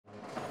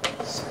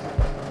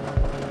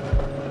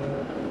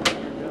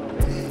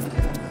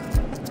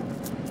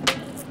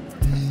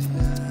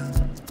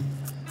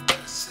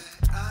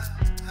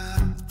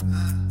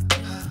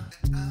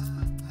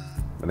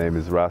name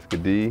is Raska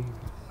D.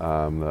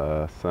 I'm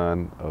the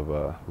son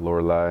of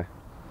Lorelei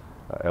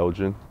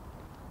Elgin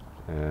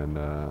and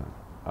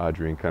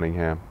Adrian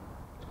Cunningham.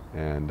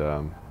 And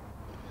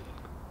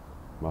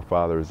my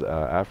father is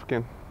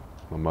African.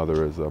 My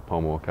mother is a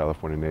Pomo,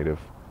 California native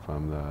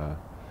from the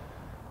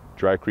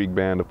Dry Creek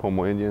Band of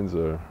Pomo Indians,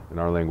 or in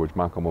our language,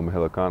 Macomo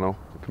Mexicano.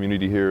 The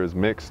community here is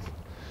mixed.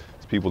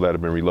 It's people that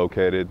have been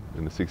relocated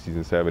in the 60s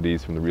and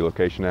 70s from the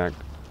Relocation Act.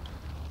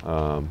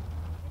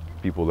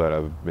 People that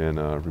have been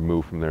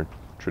removed from their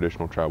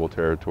traditional tribal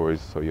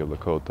territories. So you have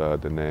Lakota,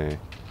 Dene,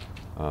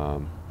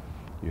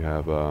 you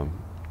have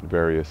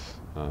various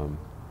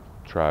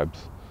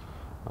tribes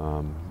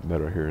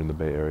that are here in the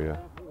Bay Area.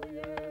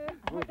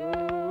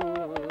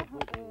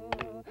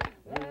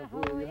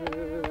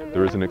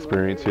 There is an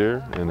experience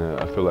here, and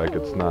I feel like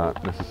it's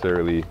not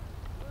necessarily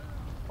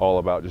all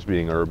about just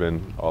being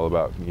urban, all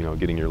about, you know,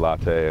 getting your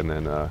latte and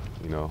then,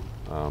 you know,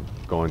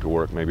 going to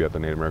work maybe at the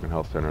Native American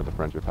Health Center, at the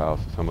Friendship House,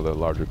 some of the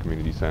larger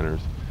community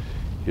centers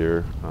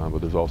here. But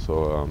there's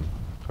also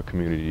a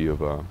community of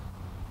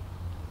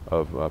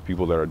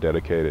people that are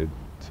dedicated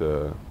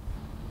to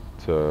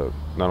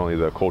not only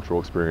the cultural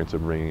experience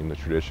of bringing the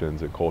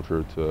traditions and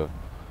culture to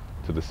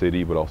the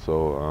city, but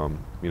also,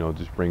 you know,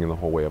 just bringing the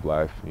whole way of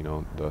life, you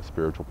know, the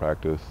spiritual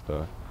practice,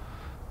 the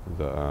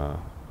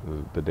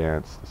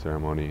dance, the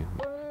ceremony.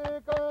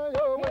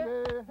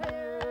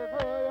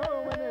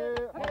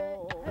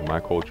 In my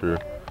culture,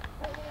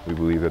 we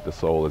believe that the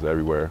soul is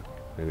everywhere.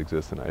 It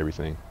exists in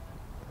everything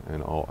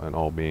and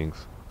all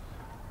beings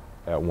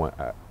at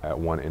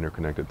one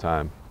interconnected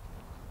time.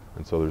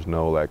 And so there's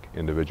no like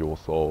individual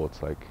soul.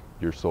 It's like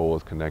your soul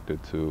is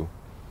connected to,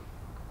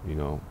 you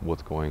know,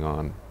 what's going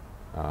on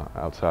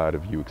outside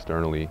of you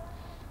externally,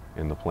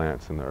 in the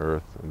plants, in the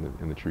earth,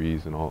 in the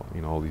trees, and all, you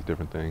know, all these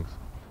different things.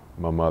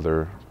 My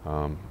mother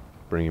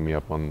bringing me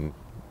up on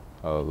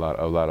a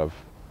lot of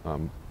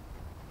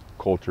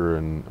culture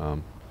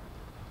and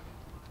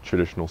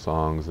traditional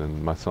songs,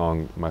 and my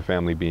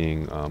family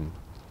being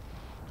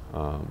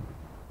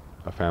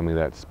a family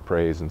that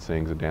prays and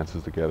sings and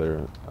dances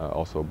together,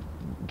 also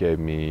gave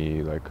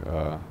me like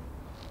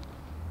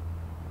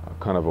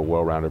kind of a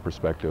well-rounded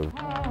perspective.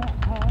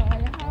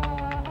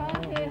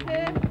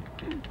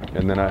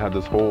 And then I had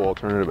this whole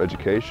alternative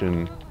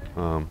education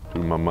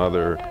through my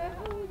mother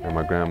and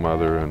my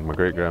grandmother and my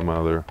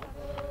great-grandmother.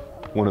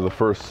 One of the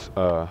first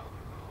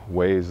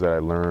ways that I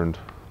learned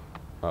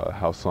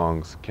how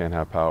songs can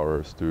have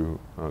power is through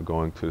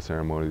going to the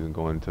ceremonies and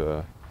going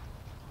to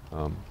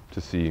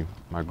see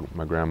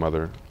my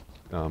grandmother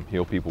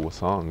heal people with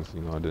songs.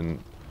 You know,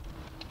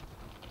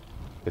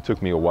 it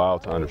took me a while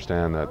to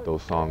understand that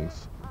those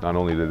songs, not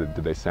only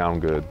did they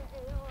sound good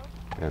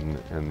and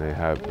they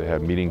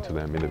had meaning to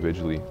them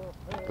individually,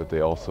 but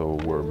they also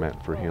were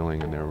meant for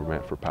healing and they were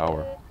meant for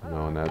power. You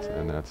know, and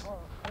that's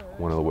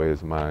one of the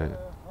ways my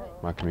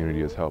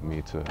community has helped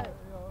me to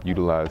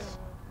utilize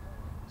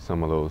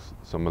some of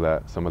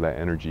that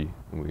energy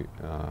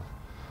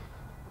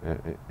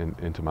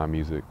into my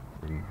music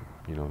and,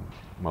 you know,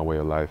 my way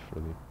of life,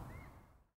 really.